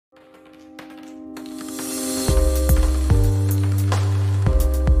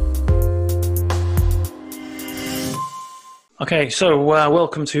Okay, so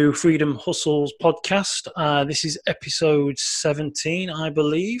welcome to Freedom Hustles podcast. This is episode 17, I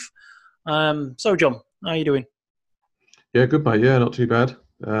believe. So, John, how are you doing? Yeah, good mate. Yeah, not too bad.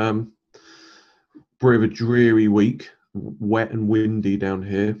 Bit of a dreary week, wet and windy down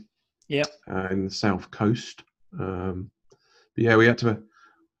here Yeah. in the south coast. But yeah, we had to.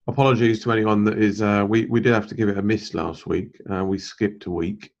 Apologies to anyone that is. We did have to give it a miss last week. We skipped a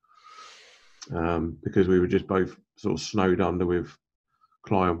week because we were just both sort of snowed under with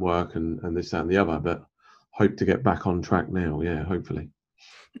client work and this, that, and the other. But hope to get back on track now. Yeah, hopefully.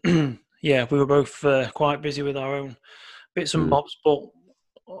 Yeah, we were both quite busy with our own bits and Mm. bobs, but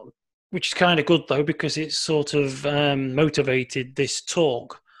which is kind of good though because it's sort of motivated this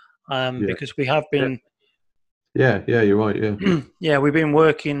talk Yeah. because we have Yeah. been Yeah. You're right. Yeah. yeah, we've been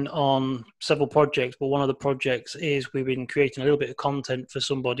working on several projects, but one of the projects is we've been creating a little bit of content for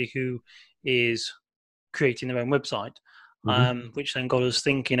somebody who is creating their own website, Hmm. which then got us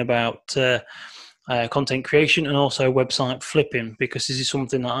thinking about content creation and also website flipping, because this is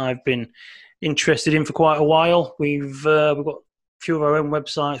something that I've been interested in for quite a while. We've got a few of our own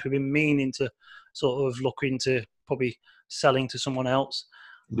websites. We've been meaning to sort of look into probably selling to someone else.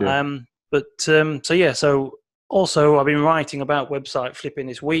 Yeah. So also I've been writing about website flipping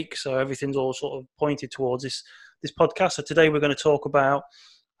this week, so everything's all sort of pointed towards this podcast. So today we're going to talk about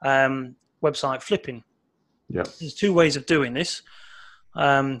website flipping. Yeah. There's two ways of doing this.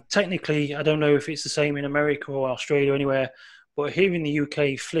 Technically, I don't know if it's the same in America or Australia or anywhere, but here in the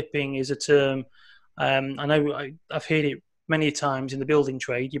UK, flipping is a term. I know I've heard it many times in the building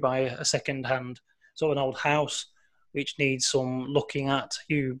trade. You buy a second-hand, sort of an old house, which needs some looking at.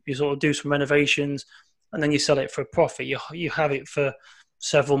 You sort of do some renovations, and then you sell it for a profit. You have it for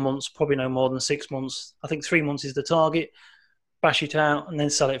several months, probably no more than 6 months. I think 3 months is the target. Bash it out and then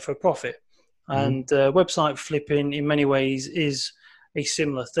sell it for a profit. Hmm. And website flipping, in many ways, is a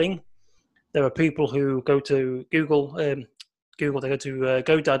similar thing. There are people who go to Google, they go to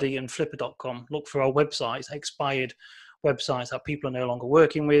GoDaddy and Flipper.com, look for our websites, expired websites that people are no longer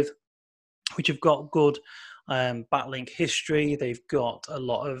working with, which have got good backlink history. They've got a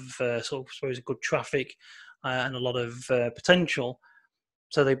lot of good traffic and a lot of potential.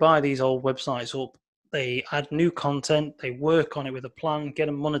 So they buy these old websites up, they add new content, they work on it with a plan, get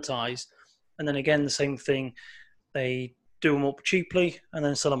them monetized, and then again the same thing. They do them up cheaply and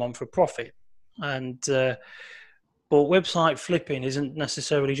then sell them on for a profit. And but website flipping isn't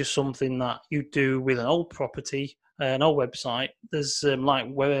necessarily just something that you do with an old property, an old website. There's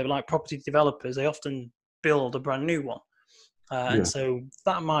like property developers, they often build a brand new one, and Yeah. so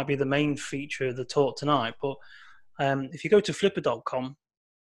that might be the main feature of the talk tonight. But if you go to Flipper.com,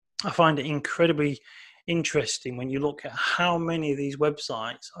 I find it incredibly interesting when you look at how many of these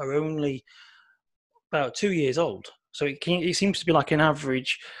websites are only about 2 years old. So it seems to be like an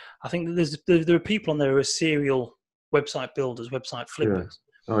average. I think that there are people on there who are serial website builders, website Yeah. flippers.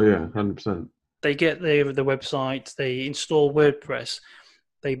 Oh yeah. 100%. They get the website, they install WordPress,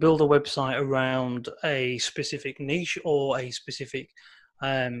 they build a website around a specific niche or a specific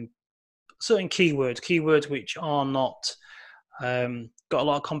um, certain keywords which are not got a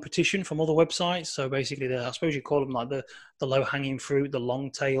lot of competition from other websites. So basically, I suppose you call them like the low hanging fruit, the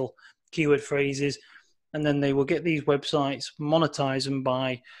long tail keyword phrases, and then they will get these websites, monetize them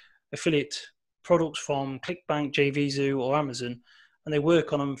by affiliate products from ClickBank, JVZoo, or Amazon, and they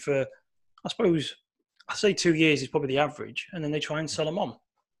work on them for, I suppose, I say 2 years is probably the average, and then they try and sell them on.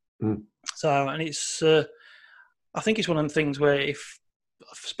 Mm. So, and it's, I think it's one of the things where if,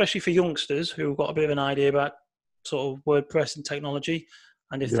 especially for youngsters who've got a bit of an idea about sort of WordPress and technology,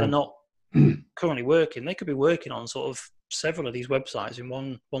 and if they're Yeah. not currently working, they could be working on sort of several of these websites in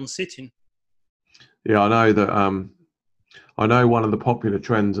one sitting. Yeah, I know that. I know one of the popular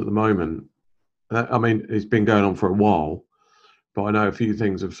trends at the moment. I mean, it's been going on for a while, but I know a few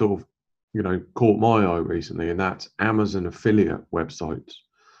things have sort of, caught my eye recently, and that's Amazon affiliate websites.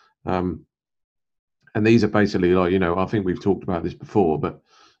 Um, and these are basically like, I think we've talked about this before, but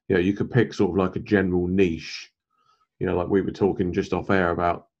you could pick sort of like a general niche. Like we were talking just off air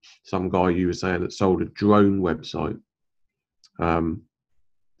about some guy you were saying that sold a drone website. Um,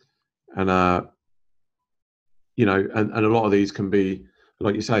 and and a lot of these can be,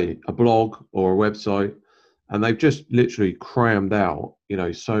 like you say, a blog or a website, and they've just literally crammed out,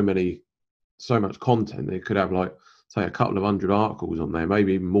 so much content. They could have, like, say, a couple of hundred articles on there,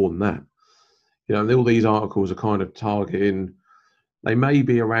 maybe even more than that. And all these articles are kind of targeting, they may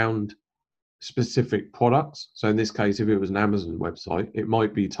be around specific products. So in this case, if it was an Amazon website, it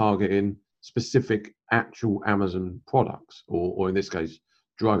might be targeting specific actual Amazon products, or in this case,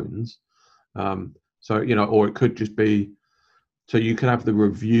 drones. So, or it could just be So you can have the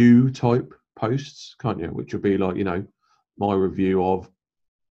review type posts, can't you? Which would be like, my review of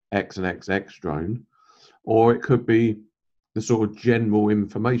X and XX drone, or it could be the sort of general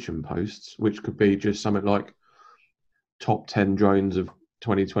information posts, which could be just something like top 10 drones of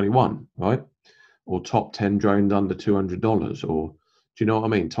 2021, right? Or top 10 drones under $200, or do you know what I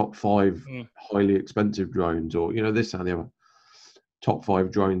mean? Top 5 highly expensive drones, or this and the other. Top 5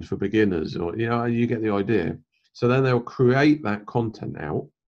 drones for beginners, or you get the idea. So then they'll create that content out.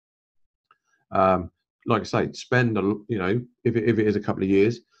 Like I say, spend if it is a couple of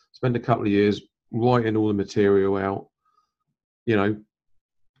years, spend a couple of years writing all the material out.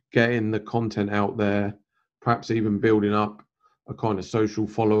 Getting the content out there, perhaps even building up a kind of social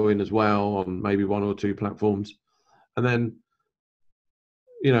following as well on maybe 1 or 2 platforms. And then,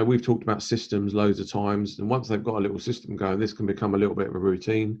 we've talked about systems loads of times. And once they've got a little system going, this can become a little bit of a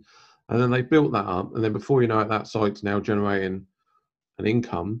routine. And then they built that up. And then before you know it, that site's now generating an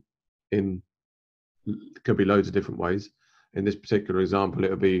income in, could be loads of different ways. In this particular example,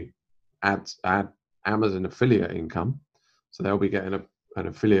 it'll be Amazon affiliate income. So they'll be getting an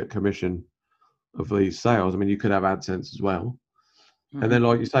affiliate commission of these sales. I mean, you could have AdSense as well. Mm-hmm. And then,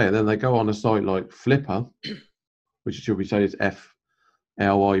 like you say, and then they go on a site like Flippa, which should we say is FLIPPA,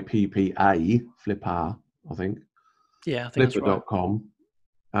 Flippa, I think. Yeah, I think Flippa.com.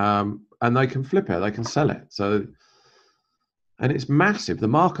 And they can flip it, they can sell it. So, and it's massive. The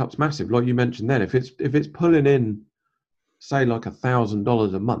markup's massive, like you mentioned then. If it's pulling in, say, like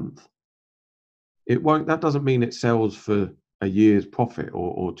 $1,000 a month, it won't. That doesn't mean it sells for a year's profit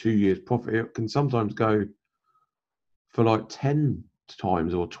or 2 years profit. It can sometimes go for like 10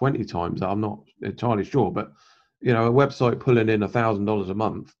 times or 20 times. I'm not entirely sure, but a website pulling in $1,000 a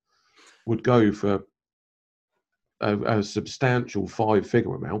month would go for a substantial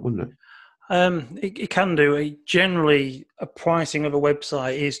 5-figure amount, wouldn't it? It can do. Generally, a pricing of a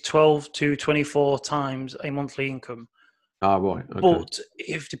website is 12 to 24 times a monthly income. Ah, right. Okay. But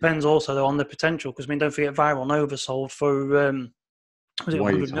it depends also though on the potential, because don't forget, Viral Nova sold for was it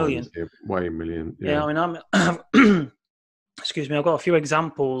 100 million? Way million. Yeah, I mean, excuse me, I've got a few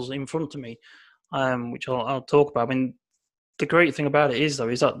examples in front of me, which I'll talk about. I mean, the great thing about it is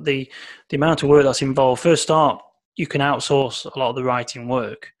that the amount of work that's involved. First start, you can outsource a lot of the writing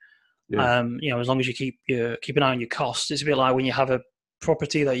work. Yeah. As long as you keep an eye on your costs. It's a bit like when you have a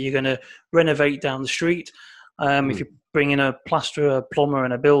property that you're going to renovate down the street. If you bring in a plasterer, a plumber,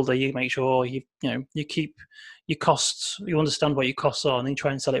 and a builder, you make sure you keep your costs. You understand what your costs are, and then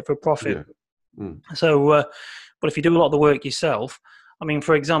try and sell it for a profit. Yeah. So, but if you do a lot of the work yourself, I mean,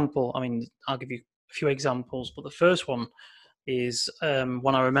 for example, I'll give you a few examples. But the first one is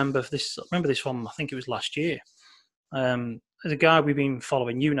one I remember this. I remember this from, I think it was last year. There's a guy we've been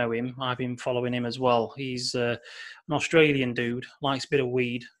following. You know him. I've been following him as well. He's an Australian dude, likes a bit of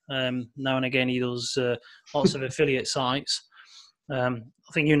weed. Now and again, he does lots of affiliate sites. I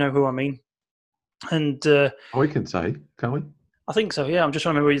think you know who I mean. And we can say, can't we? I think so, yeah. I'm just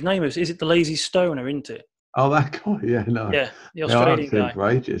trying to remember his name. Is it the Lazy Stoner, isn't it? Oh, that guy, yeah, no. Yeah, the Australian guy. For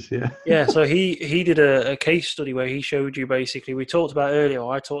ages, yeah. Yeah, so he did a case study where he showed you basically, I talked earlier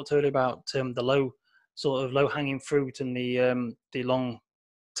about the low-hanging fruit and the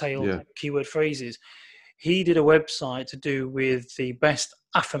long-tailed keyword phrases. He did a website to do with the best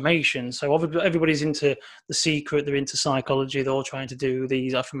affirmations. So everybody's into The Secret, they're into psychology, they're all trying to do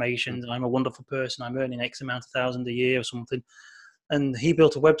these affirmations. I'm a wonderful person, I'm earning X amount of thousand a year or something. And he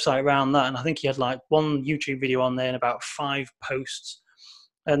built a website around that. And I think he had like one YouTube video on there and about 5 posts.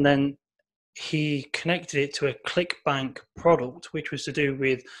 And then he connected it to a ClickBank product, which was to do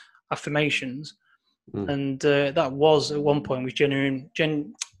with affirmations. And that was at one point was generating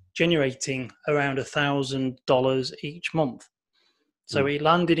around $1,000 each month. So he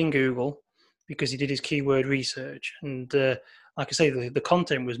landed in Google because he did his keyword research, and like I say, the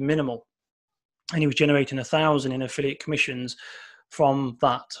content was minimal, and he was generating 1,000 in affiliate commissions from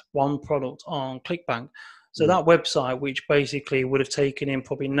that one product on ClickBank. So that website, which basically would have taken him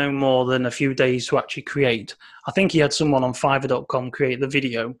probably no more than a few days to actually create. I think he had someone on Fiverr.com create the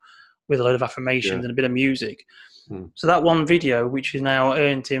video with a load of affirmations and a bit of music. So that one video, which has now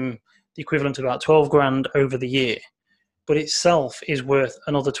earned him the equivalent of about 12 grand over the year, but itself is worth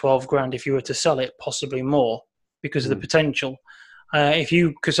another 12 grand if you were to sell it, possibly more, because of the potential.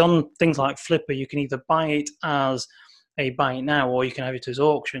 Because on things like Flippa, you can either buy it as a buy it now, or you can have it as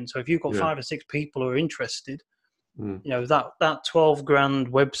auction. So if you've got 5 or 6 people who are interested, that 12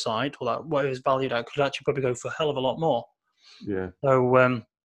 grand website, or that whatever is valued at, could actually probably go for a hell of a lot more. Yeah. So,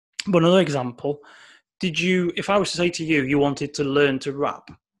 but another example, if I was to say to you, you wanted to learn to rap,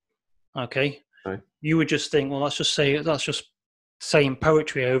 okay? You would just think, well, let's just saying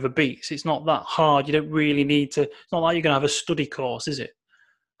poetry over beats. It's not that hard. You don't really need to. It's not like you're going to have a study course, is it?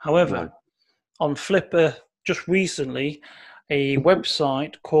 However, No. on Flipper, just recently, a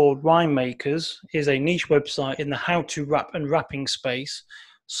website called Rhyme Makers is a niche website in the how to rap and rapping space,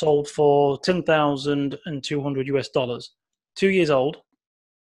 sold for $10,200. 2 years old.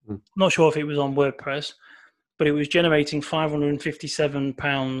 Not sure if it was on WordPress, but it was generating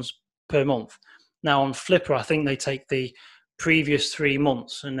 £557 per month. Now on Flipper, I think they take the previous 3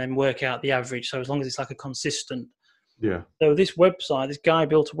 months and then work out the average. So as long as it's like a consistent. Yeah. So this website, this guy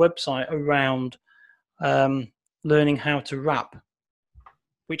built a website around learning how to rap,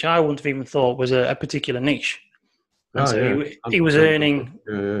 which I wouldn't have even thought was a particular niche. And so he was earning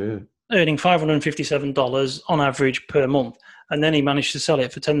 $557 on average per month, and then he managed to sell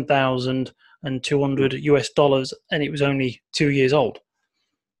it for $10,200, and it was only 2 years old.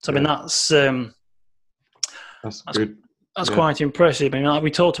 So I mean that's good. That's quite impressive. I mean, like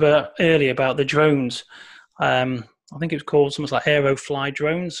we talked about earlier about the drones. I think it was called something like Aerofly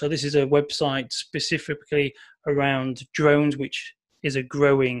Drones. So this is a website specifically around drones, which is a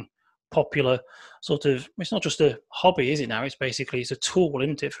growing, popular sort of. It's not just a hobby, is it? Now it's a tool,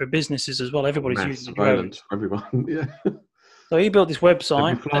 isn't it, for businesses as well? Everybody's using drones. Everyone, yeah. So he built this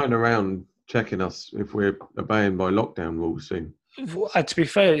website. They'll be flying around checking us if we're obeying by lockdown rules soon. To be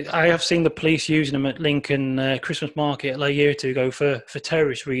fair, I have seen the police using them at Lincoln Christmas Market a year or two ago for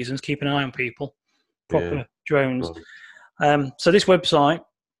terrorist reasons, keeping an eye on people. Proper drones. Right. So this website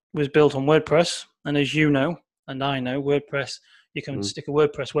was built on WordPress, and as you know, and I know, WordPress, you can stick a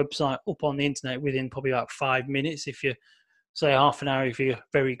WordPress website up on the internet within probably about 5 minutes. If you say half an hour, if you're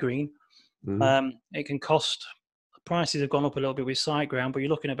very green, it can cost. Prices have gone up a little bit with SiteGround, but you're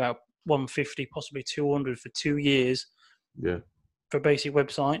looking about $150, possibly $200 for 2 years. Yeah. For a basic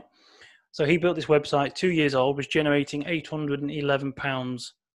website. So he built this website, 2 years old, was generating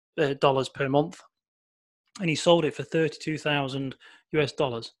 $811 per month, and he sold it for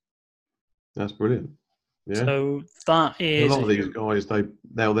 $32,000. That's brilliant. Yeah. So that is a lot of these guys.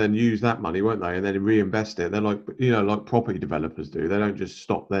 They'll then use that money, won't they, and then reinvest it. They're like like property developers do. They don't just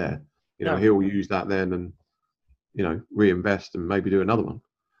stop there. He'll use that then and reinvest and maybe do another one.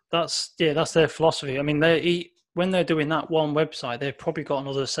 That's their philosophy. I mean, when they're doing that one website, they've probably got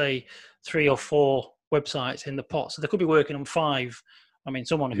another, say, 3 or 4 websites in the pot. So they could be working on 5. I mean,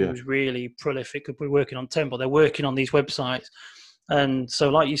 someone who's really prolific could be working on 10, but they're working on these websites. And so,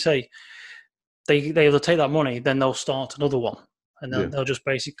 like you say, they'll take that money, then they'll start another one. And they'll just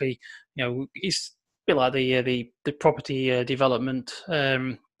basically, it's a bit like the property development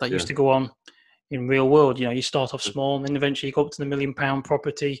that used to go on in real world. You start off small and then eventually you go up to the £1 million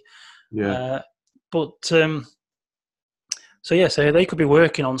property. Yeah. So they could be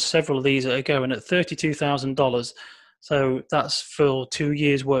working on several of these at a go, and at $32,000, so that's for 2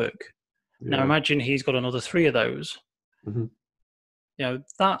 years' work. Yeah. Now imagine he's got another 3 of those. Mm-hmm.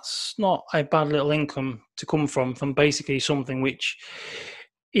 That's not a bad little income to come from basically something which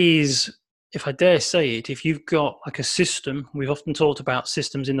is, if I dare say it, if you've got like a system, we've often talked about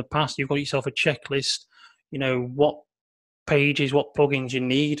systems in the past, you've got yourself a checklist, what pages, what plugins you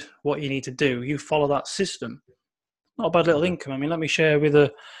need, what you need to do, you follow that system. Not a bad little income. I mean, let me share with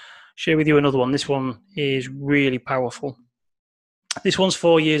you another one. This one is really powerful. This one's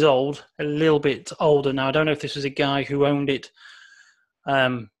 4 years old, a little bit older now. I don't know if this was a guy who owned it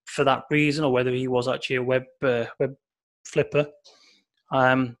for that reason, or whether he was actually a web flipper.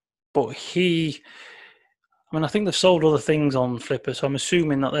 But I think they've sold other things on Flipper, so I'm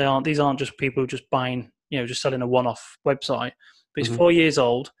assuming that these aren't just people just buying, just selling a one-off website. But he's 4 years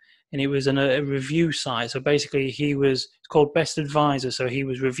old, and it was a review site. So basically it's called Best Advisor. So he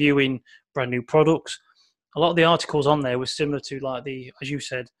was reviewing brand new products. A lot of the articles on there were similar to as you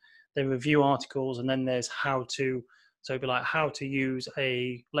said, the review articles, and then there's how to, so it'd be like how to use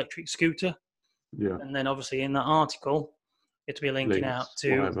a electric scooter. Yeah. And then obviously in that article, it'd be linking out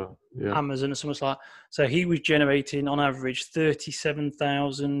to Amazon or something like that. So he was generating on average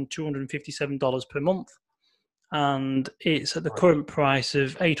 $37,257 per month. And it's at the current price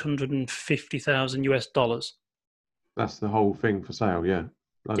of $850,000. That's the whole thing for sale, yeah.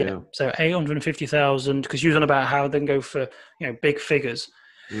 Hell. So 850,000, because you was on about how they can go for big figures.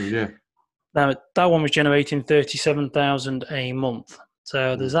 Yeah. Now that one was generating 37,000 a month.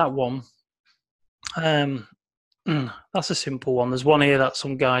 So there's that one. That's a simple one. There's one here that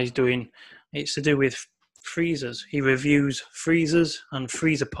some guy's doing. It's to do with freezers. He reviews freezers and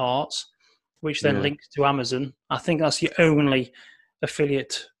freezer parts, which then links to Amazon. I think that's the only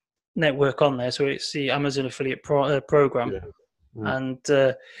affiliate network on there. So it's the Amazon affiliate program. Yeah. And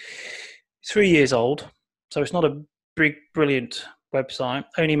it's 3 years old. So it's not a brilliant website,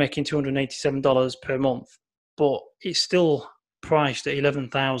 only making $287 per month, but it's still priced at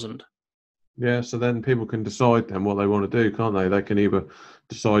 11,000. Yeah, so then people can decide then what they want to do, can't they? They can either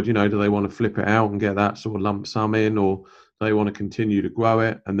decide, do they want to flip it out and get that sort of lump sum in, or they want to continue to grow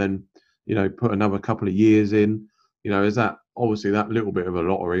it and then, put another couple of years in. Is that obviously that little bit of a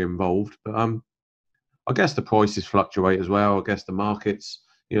lottery involved? But I guess the prices fluctuate as well. I guess the markets,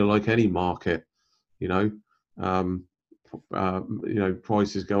 like any market,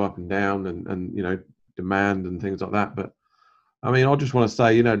 prices go up and down and demand and things like that. But I mean, I just want to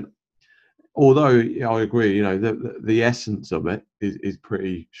say, although I agree, the essence of it is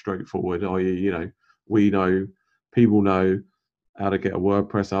pretty straightforward. I.e., people know how to get a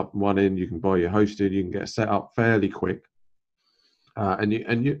WordPress up and running. You can buy your hosted, you can get set up fairly quick, and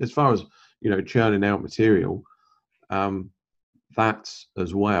you, as far as churning out material, that's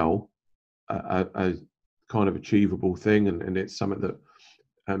as well a kind of achievable thing, and it's something that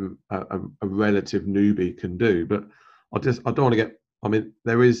a relative newbie can do. But I don't want to get. I mean,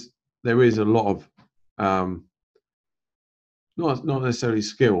 there is a lot of not necessarily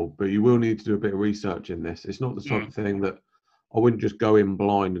skill, but you will need to do a bit of research in this. It's not the type of thing that I wouldn't just go in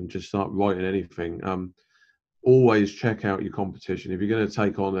blind and just start writing anything. Always check out your competition. If you're going to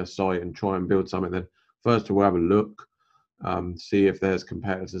take on a site and try and build something, then first of all have a look, see if there's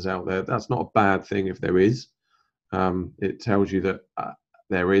competitors out there. That's not a bad thing if there is. It tells you that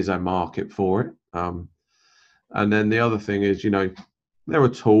there is a market for it. And then the other thing is, there are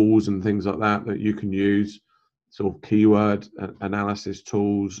tools and things like that you can use, sort of keyword analysis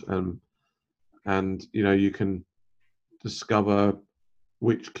tools, and you can discover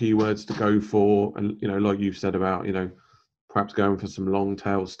which keywords to go for, and like you've said about perhaps going for some long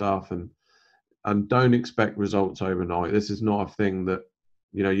tail stuff, and don't expect results overnight. This is not a thing that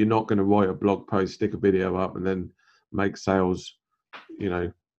you're not going to write a blog post, stick a video up, and then make sales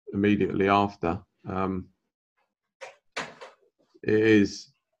immediately after. It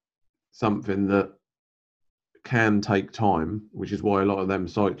is something that can take time, which is why a lot of them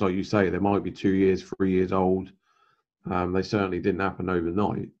sites, like you say, they might be 2 years, 3 years old. They certainly didn't happen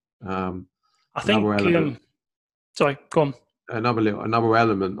overnight. I think. Sorry, go on. Another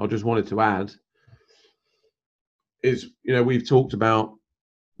element I just wanted to add is, we've talked about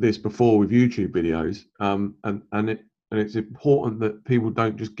this before with YouTube videos, and it's important that people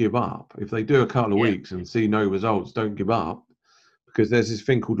don't just give up. If they do a couple of weeks and see no results, don't give up, because there's this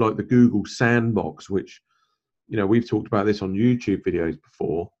thing called like the Google Sandbox, which we've talked about this on YouTube videos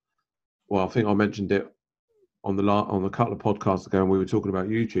before. Well, I think I mentioned it on a couple of podcasts ago, and we were talking about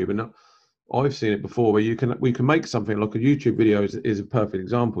YouTube, and I've seen it before where we can make something like a YouTube video is a perfect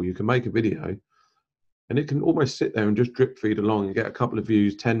example. You can make a video and it can almost sit there and just drip feed along and get a couple of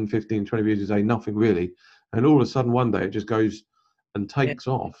views, 10, 15, 20 views a day, nothing really. And all of a sudden one day it just goes and takes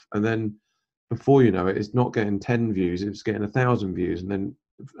off. And then before you know it, it's not getting 10 views, it's getting 1,000 views. And then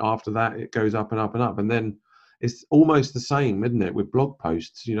after that, it goes up and up and up. And then it's almost the same, isn't it, with blog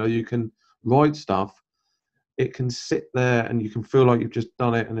posts? You can write stuff, it can sit there and you can feel like you've just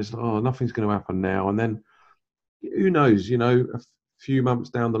done it and it's like, oh, nothing's going to happen now. And then who knows, a few months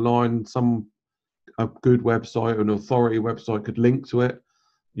down the line, a good website, an authority website could link to it.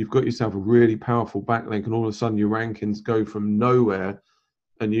 You've got yourself a really powerful backlink, and all of a sudden your rankings go from nowhere,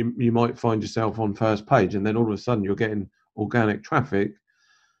 and you might find yourself on first page, and then all of a sudden you're getting organic traffic,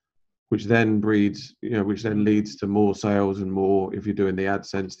 which then leads to more sales and more. If you're doing the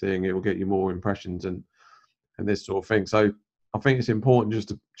AdSense thing, it will get you more impressions and this sort of thing. So I think it's important just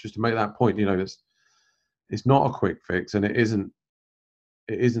to make that point. It's not a quick fix, and it isn't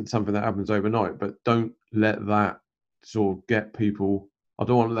something that happens overnight. But don't let that sort of get people. I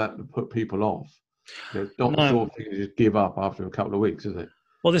don't want that to put people off. It's not the sort of thing you just give up after a couple of weeks, is it?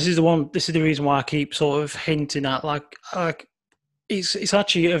 Well, this is the reason why I keep sort of hinting at like it's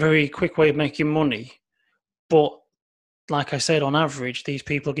actually a very quick way of making money, but like I said, on average, these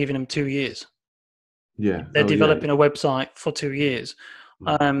people are giving them 2 years. Yeah, they're developing a website for 2 years.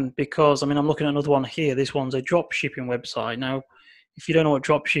 Because I'm looking at another one here. This one's a drop shipping website. Now, if you don't know what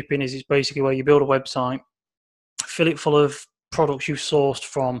drop shipping is, it's basically where you build a website, fill it full of products you've sourced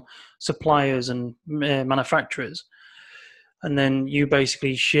from suppliers and manufacturers, and then you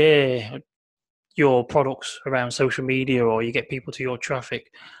basically share your products around social media, or you get people to your traffic,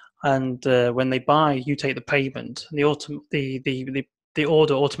 and when they buy, you take the payment. The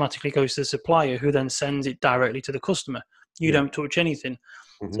order automatically goes to the supplier, who then sends it directly to the customer. You don't touch anything.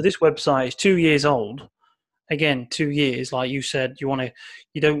 Mm-hmm. So this website is 2 years old. Again, 2 years, like you said, you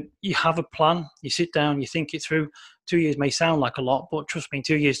have a plan, you sit down, you think it through. 2 years may sound like a lot, but trust me, in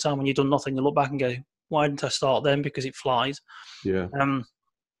 2 years' time, when you've done nothing, you look back and go, Why didn't I start then? Because it flies. Yeah.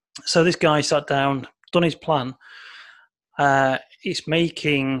 So this guy sat down, done his plan. It's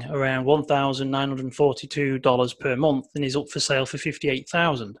making around $1,942 per month, and is up for sale for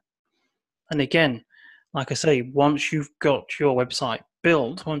 $58,000. And again, like I say, once you've got your website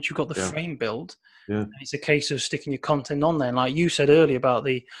built, once you've got the frame built, it's a case of sticking your content on there. And like you said earlier about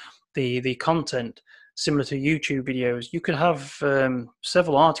the content similar to YouTube videos, you could have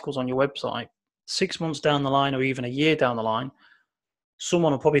several articles on your website 6 months down the line, or even a year down the line.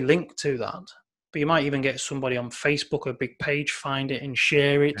 Someone will probably link to that, but you might even get somebody on Facebook, a big page, find it and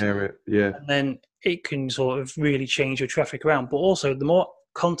share it. Yeah. And then it can sort of really change your traffic around. But also, the more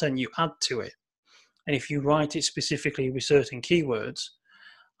content you add to it, and if you write it specifically with certain keywords,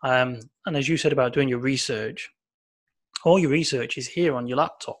 and as you said about doing your research, all your research is here on your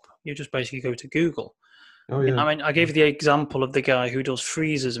laptop. You just basically go to Google. Oh, yeah. I mean, I gave you the example of the guy who does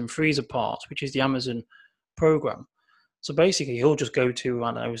freezers and freezer parts, which is the Amazon program. So basically, he'll just go to,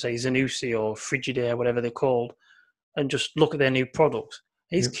 I don't know, say Zanussi or Frigidaire, whatever they're called, and just look at their new products.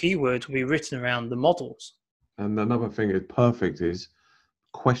 His keywords will be written around the models. And another thing is perfect is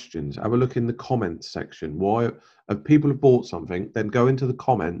questions. Have a look in the comments section. Why, if people have bought something, then go into the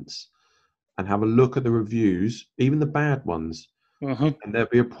comments and have a look at the reviews, even the bad ones. And there'll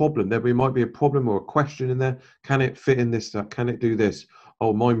be a problem. Might be a problem or a question in there. Can it fit in this stuff? Can it do this?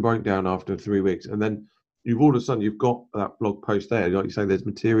 Oh, mine broke down after 3 weeks. And then all of a sudden you've got that blog post there. Like you say, there's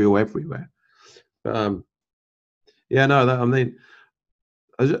material everywhere. But I mean,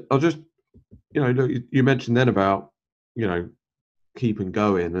 I'll just, look, you mentioned then about, keeping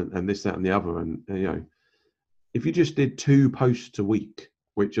going and this, that, and the other. And, if you just did 2 posts a week,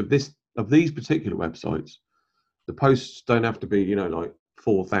 which of these particular websites, the posts don't have to be, like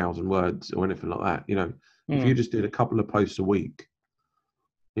 4,000 words or anything like that. If you just did a couple of posts a week,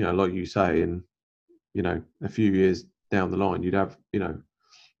 like you say, and, a few years down the line, you'd have, a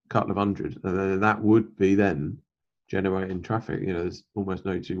couple of hundred, and then that would be then generating traffic. There's almost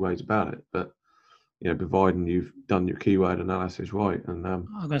no two ways about it. But, providing you've done your keyword analysis right. And I'm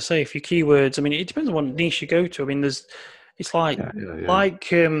going to say, if your keywords, I mean, it depends on what niche you go to. I mean, it's like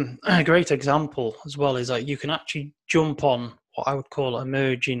a great example as well is like you can actually jump on what I would call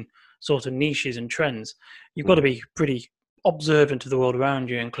emerging sort of niches and trends. You've got to be pretty observant of the world around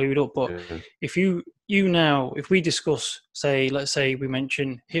you and clued up. But if if we discuss, let's say we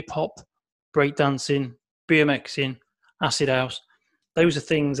mention hip hop, breakdancing, BMXing, acid house, those are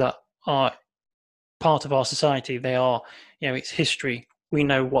things that are part of our society. They are, it's history. We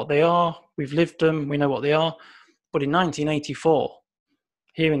know what they are. We've lived them. We know what they are. But in 1984,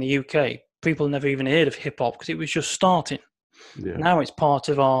 here in the UK, people never even heard of hip hop because it was just starting. Yeah. Now it's part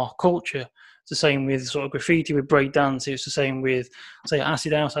of our culture. It's the same with sort of graffiti, with breakdance. It's the same with, say,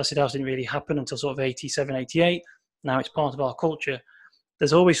 acid house. Acid house didn't really happen until sort of 87, 88. Now it's part of our culture.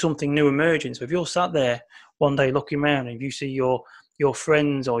 There's always something new emerging. So if you're sat there one day looking around and if you see your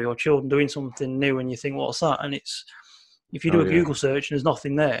friends or your children doing something new and you think, what's that? And if you do a Google search and there's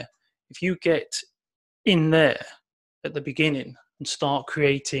nothing there, if you get in there at the beginning and start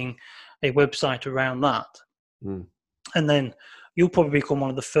creating a website around that, and then you'll probably become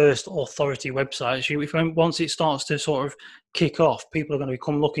one of the first authority websites. Once it starts to sort of kick off, people are going to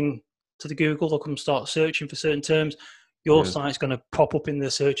come looking to the Google, they'll come start searching for certain terms. Your site's going to pop up in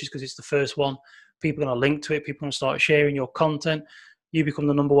the searches because it's the first one. People are going to link to it. People are going to start sharing your content. You become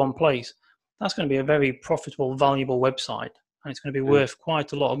the number one place. That's going to be a very profitable, valuable website. And it's going to be worth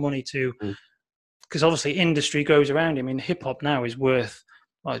quite a lot of money because obviously industry goes around. I mean, hip hop now is worth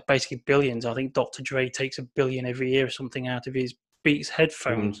basically billions. I think Dr. Dre takes $1 billion every year or something out of his Beats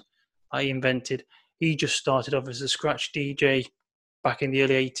headphones that he invented. He just started off as a scratch DJ back in the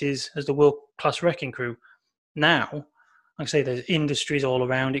early 80s as the World Class Wrecking Crew. Now, like I say, there's industries all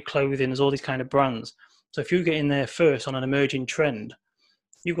around it, clothing, there's all these kind of brands. So if you get in there first on an emerging trend,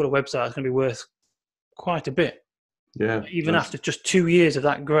 you've got a website that's going to be worth quite a bit. Yeah. Even after just 2 years of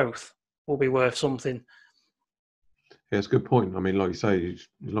that growth will be worth something. Yeah, it's a good point. I mean, like you say,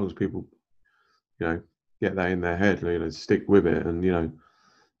 as long as people, get that in their head, stick with it and,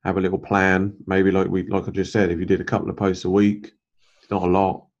 have a little plan. Maybe like I just said, if you did a couple of posts a week, it's not a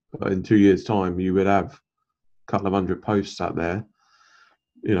lot, but in 2 years' time, you would have a couple of hundred posts out there.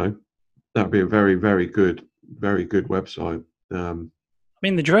 That would be a very, very good website. I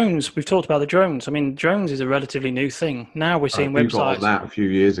mean, the drones, we've talked about the drones. I mean, drones is a relatively new thing. Now we're seeing websites. Got that a few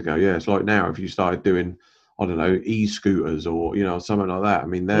years ago. Yeah, it's like now if you started doing, I don't know, e-scooters or, something like that. I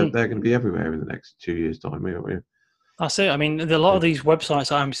mean, they're going to be everywhere in the next 2 years' time. That's it. I mean, a lot of these websites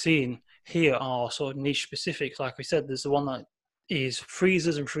that I'm seeing here are sort of niche specific. Like we said, there's the one that is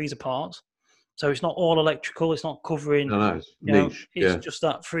freezers and freezer parts. So it's not all electrical. It's not covering. No, it's You know, niche. it's Yeah. just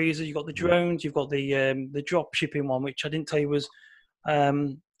that freezer. You've got the drones. You've got the drop shipping one, which I didn't tell you was.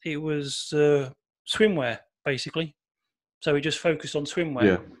 It was swimwear basically. So we just focused on swimwear.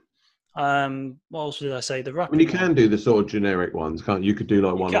 Yeah. What else did I say? The I wrapping mean, you can one. do the sort of generic ones, can't you? You could do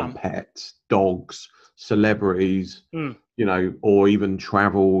like You one on can. pets, dogs, celebrities, Mm. you know, or even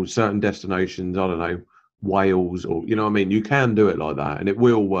travel, certain destinations, I don't know, Wales, or, you know what I mean? You can do it like that and it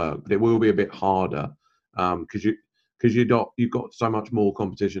will work, but it will be a bit harder because you've got so much more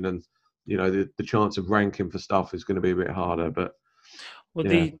competition, and, you know, the chance of ranking for stuff is going to be a bit harder. But Well,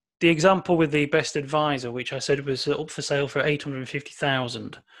 yeah, the example with the best advisor, which I said was up for sale for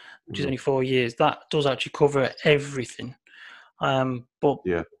 850,000, which is only 4 years, that does actually cover everything. But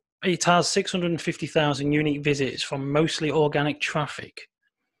yeah, it has 650,000 unique visits from mostly organic traffic.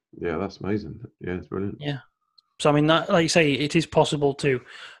 yeah, that's amazing. Yeah, it's brilliant. Yeah. So I mean, that, like you say, it is possible to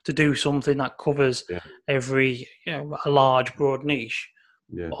do something that covers Yeah. every, you know, a large broad niche.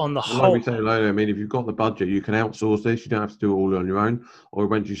 Yeah. But on the And like we whole, said earlier, I mean, if you've got the budget, you can outsource this. You don't have to do it all on your own. Or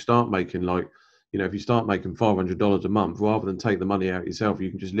when you start making, like, you know, if you start making $500 a month, rather than take the money out yourself, you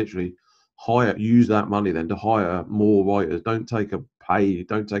can just literally use that money then to hire more writers. Don't take a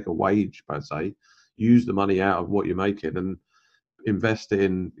wage per se. Use the money out of what you're making and invest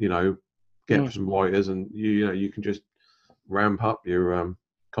in, you know, get some writers, and you know, you can just ramp up your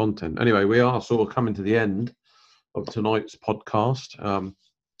content. Anyway, we are sort of coming to the end of tonight's podcast.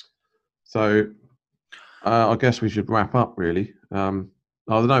 So I guess we should wrap up, really. I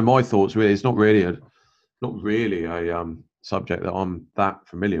don't know, my thoughts really, it's not really a subject that I'm that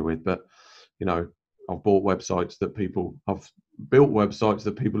familiar with, but, you know, I've built websites that people have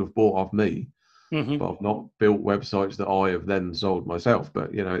bought off me, but I've not built websites that I have then sold myself.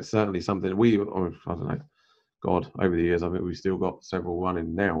 But, you know, it's certainly something I don't know, God, over the years, I think we've still got several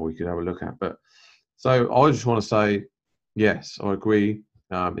running now we could have a look at. But so I just want to say, yes, I agree.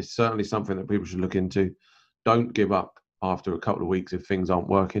 It's certainly something that people should look into. Don't give up after a couple of weeks if things aren't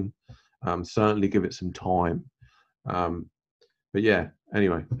working. Certainly give it some time. But yeah,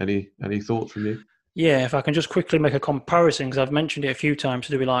 anyway, any thoughts from you? yeah, if I can just quickly make a comparison, because I've mentioned it a few times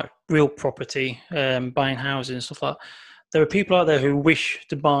to do with like real property, buying houses and stuff like that. There are people out there who wish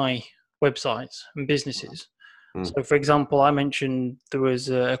to buy websites and businesses. So, for example, I mentioned there was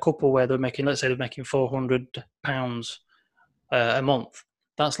a couple where they're making, let's say they're making £400 a month.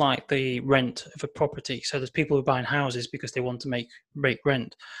 That's like the rent of a property. So there's people who are buying houses because they want to make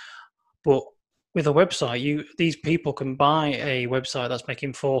rent. But with a website, these people can buy a website that's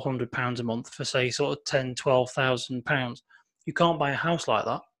making £400 a month for, say, sort of £10,000-12,000. You can't buy a house like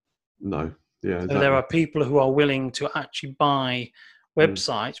that. No. Yeah, exactly. So there are people who are willing to actually buy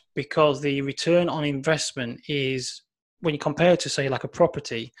websites because the return on investment is, when you compare to, say, like a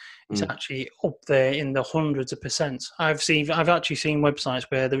property, it's actually up there in the hundreds of percent. I've actually seen websites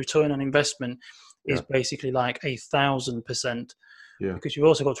where the return on investment is basically like 1,000%. Yeah. Because you've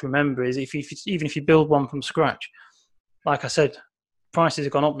also got to remember is even if you build one from scratch, like I said, prices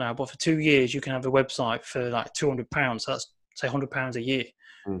have gone up now, but for 2 years you can have a website for like £200. So that's, say, £100 a year.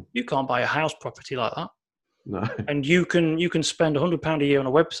 You can't buy a house property like that. No. And you can spend £100 a year on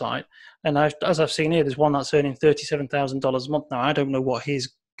a website, and as I've seen here, there's one that's earning $37,000 a month. Now I don't know what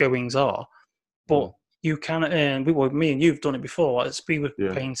his goings are, but you can earn. Me and you've done it before. We were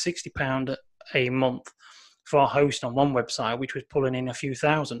paying £60 a month for our host on one website, which was pulling in a few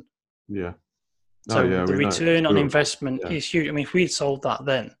thousand. Yeah. So the return on investment is huge. I mean, if we'd sold that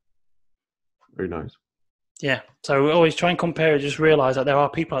then, who knows? Yeah, so we always try and compare it. Just realise that there are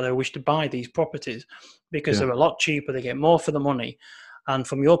people out there who wish to buy these properties because they're a lot cheaper. They get more for the money, and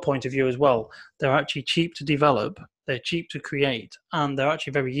from your point of view as well, they're actually cheap to develop. They're cheap to create, and they're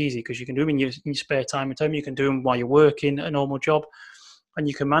actually very easy because you can do them in your spare time at home. You can do them while you're working a normal job, and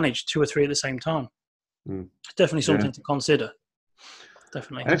you can manage 2 or 3 at the same time. It's definitely something to consider.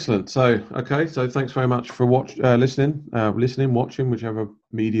 Definitely. Excellent. So thanks very much for watching, whichever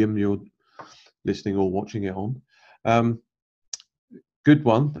medium you're listening or watching it on. Good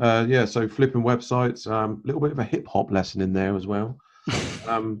one. So flipping websites, a little bit of a hip hop lesson in there as well.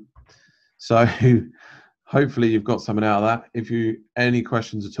 So hopefully you've got something out of that. If you any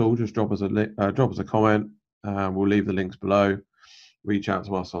questions at all, just drop us a comment. We'll leave the links below. Reach out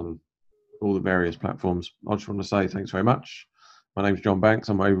to us on all the various platforms. I just want to say thanks very much. My name's John Banks.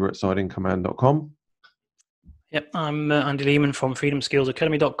 I'm over at sideincommand.com. Yep, I'm Andy Lehman from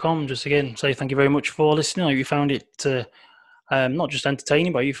freedomskillsacademy.com. Just again, say thank you very much for listening. I hope you found it not just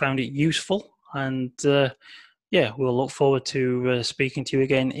entertaining, but you found it useful. And we'll look forward to speaking to you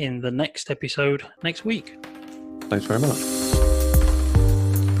again in the next episode next week. Thanks very much.